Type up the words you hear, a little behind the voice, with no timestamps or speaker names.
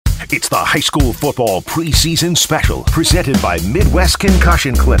It's the high school football preseason special presented by Midwest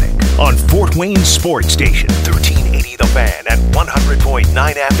Concussion Clinic on Fort Wayne Sports Station, 1380 The Fan and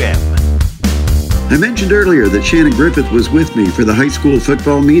 100.9 FM. I mentioned earlier that Shannon Griffith was with me for the High School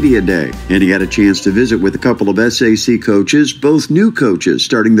Football Media Day, and he had a chance to visit with a couple of SAC coaches, both new coaches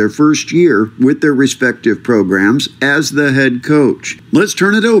starting their first year with their respective programs as the head coach. Let's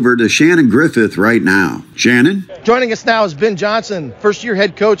turn it over to Shannon Griffith right now. Shannon? Joining us now is Ben Johnson, first-year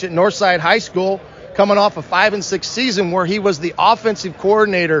head coach at Northside High School, coming off a 5-6 season where he was the offensive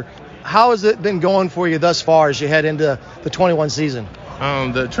coordinator. How has it been going for you thus far as you head into the 21 season?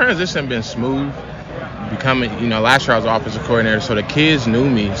 The transition has been smooth. Becoming, last year I was offensive coordinator, so the kids knew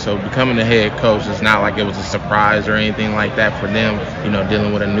me. So becoming the head coach is not like it was a surprise or anything like that for them,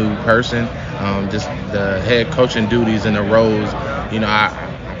 dealing with a new person. Just the head coaching duties and the roles,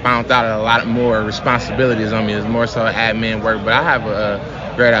 I found out a lot more responsibilities on me. It's more so admin work, but I have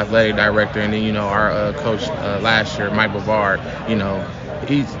a great athletic director, and then, our coach last year, Mike Bavard,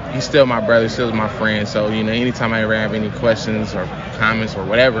 he's still my brother, still my friend. So, anytime I ever have any questions or comments or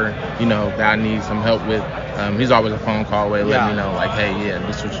whatever, that I need some help with, he's always a phone call away letting me know, like, hey,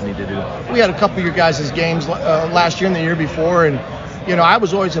 this is what you need to do. We had a couple of your guys' games last year and the year before, and, I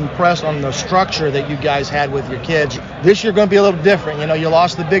was always impressed on the structure that you guys had with your kids. This year going to be a little different. You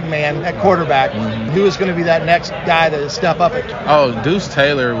lost the big man at quarterback. Mm-hmm. Who is going to be that next guy to step up? Deuce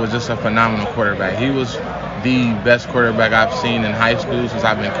Taylor was just a phenomenal quarterback. He was the best quarterback I've seen in high school since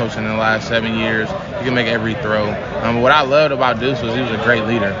I've been coaching in the last 7 years. He can make every throw. What I loved about Deuce was he was a great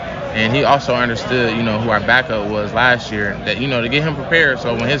leader. And he also understood, who our backup was last year, that, to get him prepared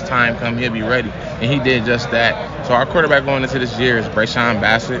so when his time comes, he'll be ready. And he did just that. So our quarterback going into this year is Brayshawn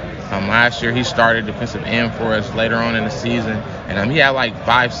Bassett. Last year he started defensive end for us later on in the season. And he had like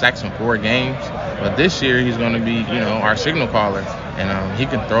 5 sacks in 4 games. But this year he's going to be, our signal caller. And he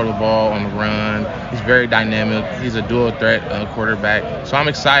can throw the ball on the run. He's very dynamic. He's a dual threat quarterback. So I'm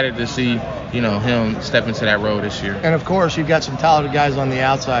excited to see, him step into that role this year. And, of course, you've got some talented guys on the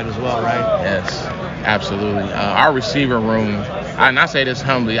outside as well, right? Yes, absolutely. Our receiver room, and I say this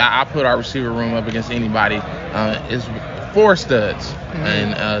humbly, I put our receiver room up against anybody. It's 4 studs. Mm-hmm.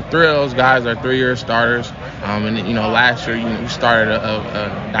 And 3 of those guys are 3-year starters. Last year, we started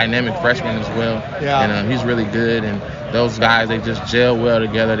a dynamic freshman as well. Yeah. And he's really good. And those guys, they just gel well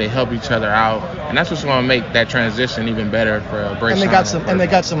together. They help each other out. And that's what's going to make that transition even better for Brayshawn. And they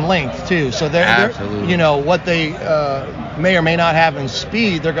got some length, too. So they're what they may or may not have in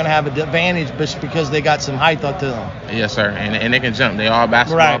speed, they're going to have an advantage just because they got some height up to them. Yes, sir. And they can jump. They all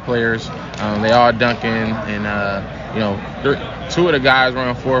basketball players. They all dunking. And, 2 of the guys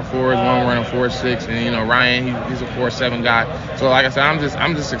run 4.4s, one running 4.6, and Ryan, he's a 4.7 guy. So like I said,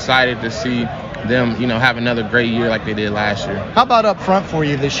 I'm just excited to see them, have another great year like they did last year. How about up front for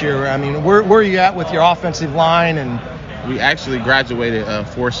you this year? I mean, where are you at with your offensive line? And we actually graduated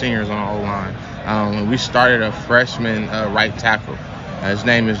 4 seniors on our O-line. We started a freshman right tackle. His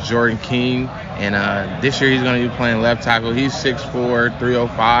name is Jordan King, and this year he's going to be playing left tackle. He's 6'4",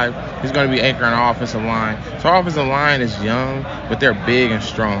 305. He's going to be anchoring our offensive line. So our offensive line is young, but they're big and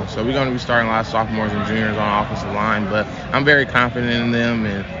strong. So we're going to be starting a lot of sophomores and juniors on our offensive line, but I'm very confident in them,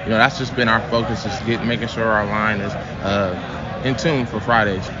 and that's just been our focus, is making sure our line is in tune for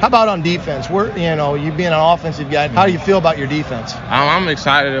Fridays. How about on defense? You being an offensive guy, how do you feel about your defense? I'm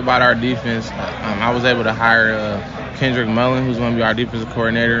excited about our defense. I was able to hire Kendrick Mullen, who's going to be our defensive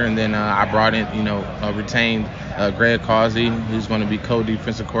coordinator, and then I brought in, retained Greg Causey, who's going to be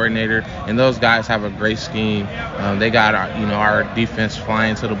co-defensive coordinator, and those guys have a great scheme. They got our defense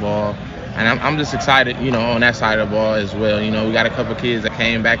flying to the ball, and I'm just excited, on that side of the ball as well. We got a couple kids that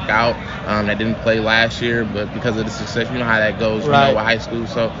came back out that didn't play last year, but because of the success, how that goes, with high school.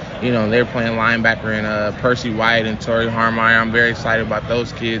 So, they're playing linebacker and Percy White and Torrey Harmeyer. I'm very excited about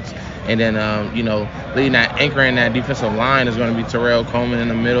those kids. And then, anchoring that defensive line is going to be Terrell Coleman in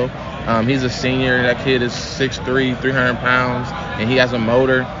the middle. He's a senior. That kid is 6'3", 300 pounds, and he has a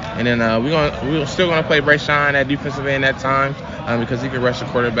motor. And then we're still going to play Brayshawn at defensive end at times because he can rush the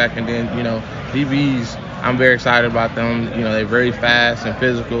quarterback. And then, DBs, I'm very excited about them. They're very fast and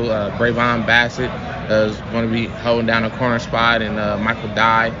physical. Brayshawn Bassett is going to be holding down a corner spot, and Michael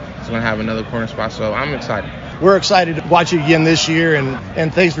Dye is going to have another corner spot. So I'm excited. We're excited to watch you again this year,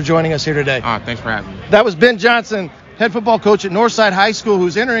 and thanks for joining us here today. Thanks for having me. That was Ben Johnson, head football coach at Northside High School,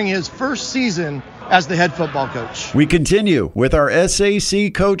 who's entering his first season as the head football coach. We continue with our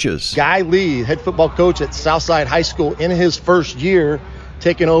SAC coaches. Guy Lee, head football coach at Southside High School in his first year,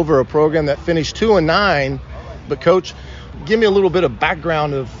 taking over a program that finished 2-9. But, Coach, give me a little bit of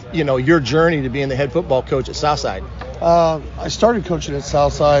background of, your journey to being the head football coach at Southside. I started coaching at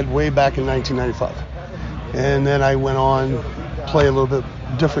Southside way back in 1995. And then I went on play a little bit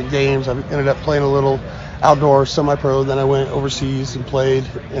different games. I ended up playing a little outdoor semi-pro. Then I went overseas and played,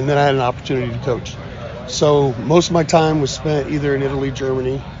 and then I had an opportunity to coach. So most of my time was spent either in Italy,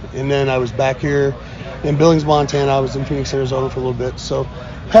 Germany, and then I was back here in Billings, Montana. I was in Phoenix, Arizona for a little bit. So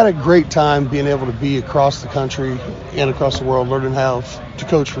had a great time being able to be across the country and across the world, learning how to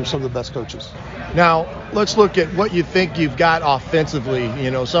coach from some of the best coaches. Now, let's look at what you think you've got offensively. You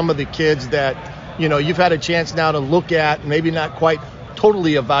know, some of the kids that, you know, you've had a chance now to look at, maybe not quite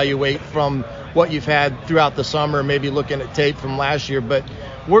totally evaluate from what you've had throughout the summer, maybe looking at tape from last year, but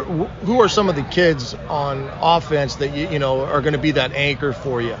who are some of the kids on offense that you know are going to be that anchor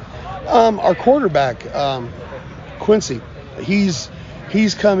for you? Our quarterback, Quincy, he's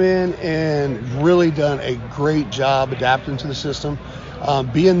come in and really done a great job adapting to the system,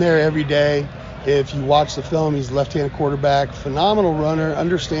 being there every day. If you watch the film, he's a left-handed quarterback, phenomenal runner,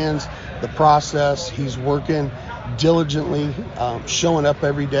 understands the process. He's working diligently, showing up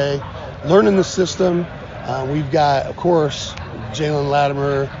every day, learning the system. We've got, of course, Jalen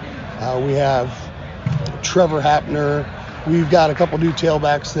Latimer. We have Trevor Hapner. We've got a couple new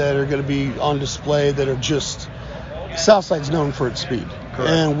tailbacks that are going to be on display that are just – Southside's known for its speed.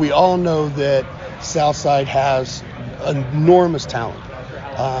 Correct. And we all know that Southside has enormous talent.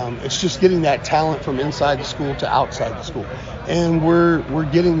 It's just getting that talent from inside the school to outside the school. And we're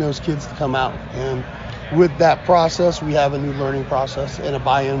getting those kids to come out. And with that process, we have a new learning process and a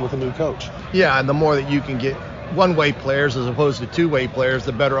buy-in with a new coach. Yeah, and the more that you can get one-way players as opposed to two-way players,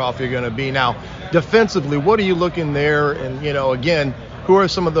 the better off you're going to be. Now, defensively, what are you looking there? And, you know, again, who are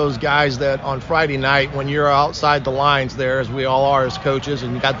some of those guys that on Friday night when you're outside the lines there, as we all are as coaches,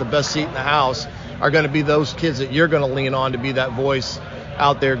 and you got the best seat in the house, are going to be those kids that you're going to lean on to be that voice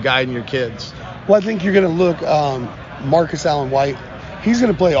out there guiding your kids? Well, I think you're going to look Marcus Allen White. He's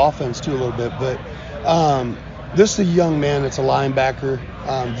going to play offense too a little bit, but this is a young man that's a linebacker,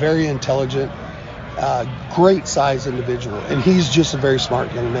 very intelligent, great size individual, and he's just a very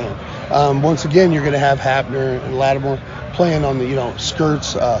smart young man. Once again, you're going to have Hapner and Lattimore playing on the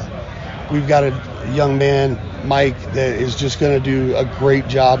skirts. We've got a young man, Mike, that is just going to do a great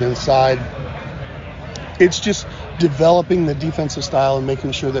job inside. It's just developing the defensive style and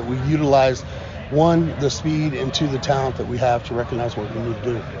making sure that we utilize, one, the speed, and two, the talent that we have to recognize what we need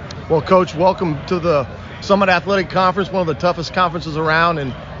to do. Well, Coach, welcome to the Summit Athletic Conference, one of the toughest conferences around,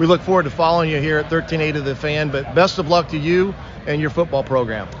 and we look forward to following you here at 1380 The Fan. But best of luck to you and your football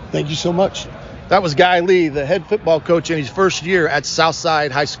program. Thank you so much. That was Guy Lee, the head football coach in his first year at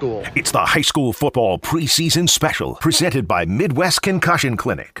Southside High School. It's the high school football preseason special presented by Midwest Concussion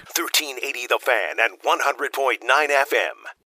Clinic. 1380 The Fan and 100.9 FM.